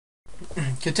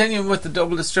Continuing with the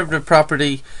double distributive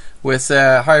property with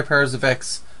higher powers of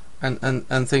x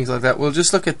and things like that, we'll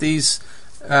just look at these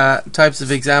types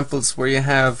of examples where you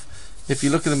have, if you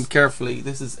look at them carefully,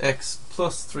 this is x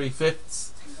plus 3/5.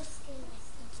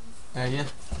 Yeah,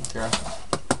 okay.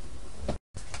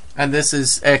 And this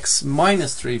is x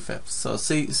minus 3/5. So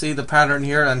see the pattern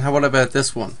here. And what about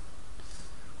this one?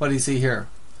 What do you see here?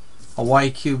 A y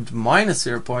cubed minus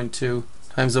 0.2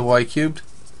 times a y cubed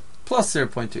plus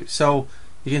 0.2. So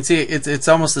you can see it's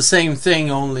almost the same thing,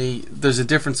 only there's a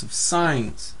difference of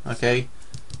signs, okay,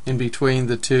 in between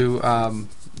the two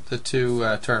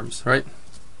terms, right?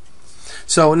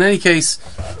 So in any case,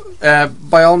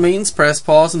 by all means, press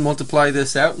pause and multiply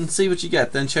this out and see what you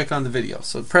get. Then check on the video.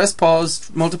 So press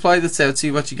pause, multiply this out,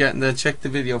 see what you get, and then check the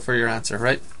video for your answer,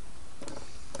 right?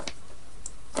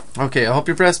 Okay, I hope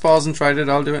you press pause and tried it.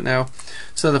 I'll do it now.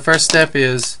 So the first step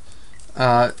is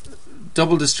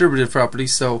double distributive property.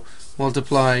 So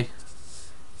multiply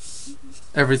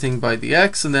everything by the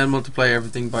x, and then multiply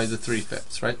everything by the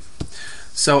 3/5, right?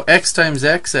 So x times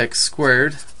x, x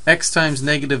squared. X times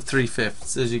negative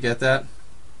 3/5. As you get that,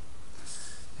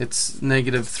 it's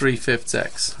negative 3/5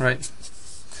 x, right?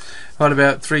 What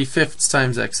about 3/5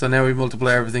 times x? So now we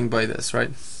multiply everything by this,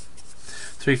 right?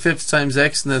 3/5 times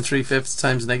x, and then 3/5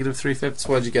 times negative 3/5.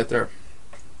 What did you get there?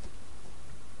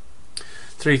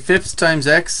 3/5 times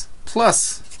x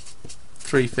plus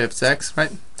 3/5 x,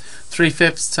 right?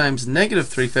 3/5 times negative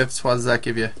 3/5. What does that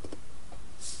give you?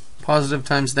 Positive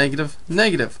times negative,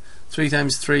 negative. 3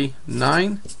 times 3,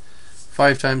 9.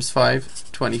 5 times 5,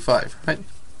 25, right?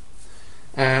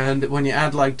 And when you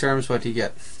add like terms, what do you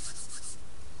get?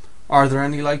 Are there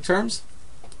any like terms?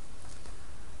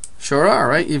 Sure are,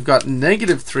 right? You've got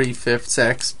negative 3/5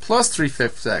 x plus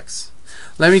 3/5 x.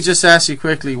 Let me just ask you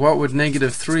quickly, what would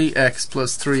negative 3x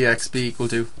plus 3x be equal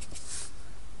to?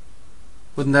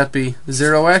 Wouldn't that be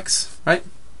 0x, right?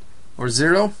 Or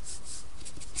 0?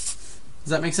 Does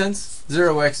that make sense?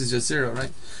 0x is just 0,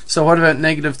 right? So what about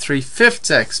negative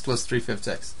 3/5 x plus 3/5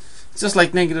 x? It's just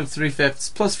like negative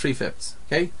 3/5 plus 3/5,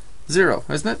 okay? 0,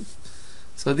 isn't it?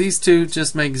 So these two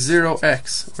just make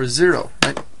 0x, or 0,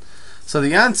 right? So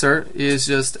the answer is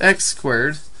just x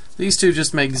squared. These two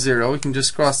just make 0. We can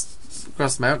just cross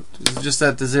them out. Just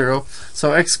add the 0.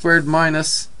 So x squared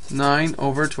minus 9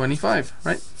 over 25,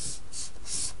 right?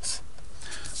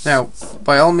 Now,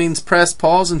 by all means, press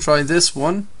pause and try this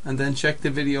one, and then check the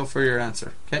video for your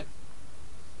answer, okay?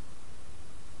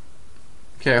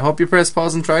 Okay, I hope you press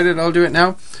pause and tried it. I'll do it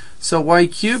now. So y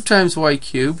cubed times y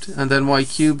cubed, and then y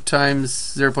cubed times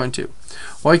 0.2.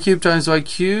 Y cubed times y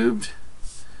cubed,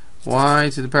 y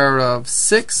to the power of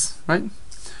 6, right?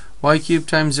 Y cubed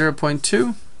times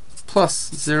 0.2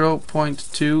 plus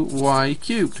 0.2 y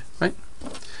cubed, right?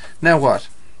 Now what?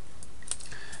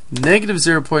 Negative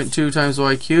 0.2 times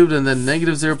y cubed, and then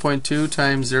negative 0.2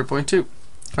 times 0.2,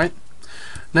 right?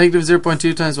 Negative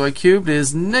 0.2 times y cubed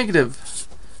is negative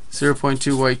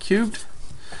 0.2 y cubed.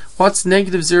 What's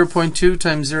negative 0.2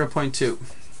 times 0.2?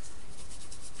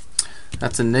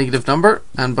 That's a negative number.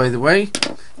 And by the way,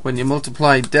 when you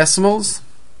multiply decimals,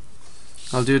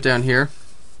 I'll do it down here.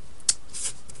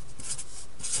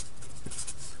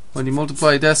 When you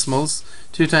multiply decimals,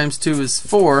 2 times 2 is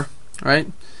 4,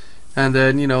 right? And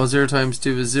then, 0 times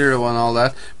 2 is 0 and all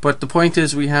that. But the point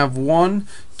is, we have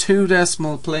 2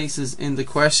 decimal places in the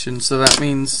question. So that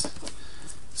means,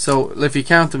 so if you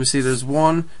count them, you see there's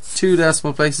 2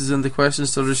 decimal places in the question.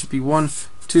 So there should be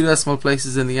 2 decimal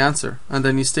places in the answer. And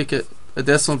then you stick a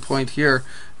decimal point here,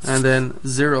 and then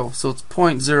 0. So it's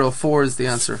 0.04 is the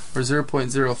answer, or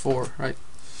 0.04, right?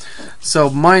 So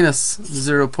minus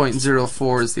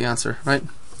 0.04 is the answer, right?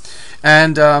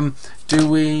 And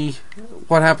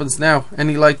what happens now?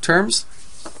 Any like terms?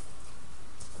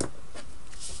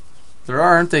 There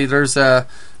are, aren't they? There's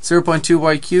 0.2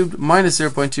 y cubed minus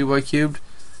 0.2 y cubed.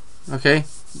 Okay,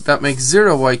 that makes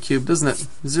 0 y cubed, doesn't it?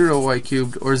 0 y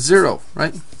cubed, or 0,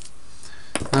 right?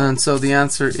 And so the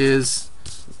answer is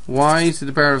y to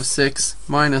the power of 6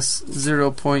 minus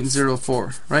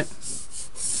 0.04, right?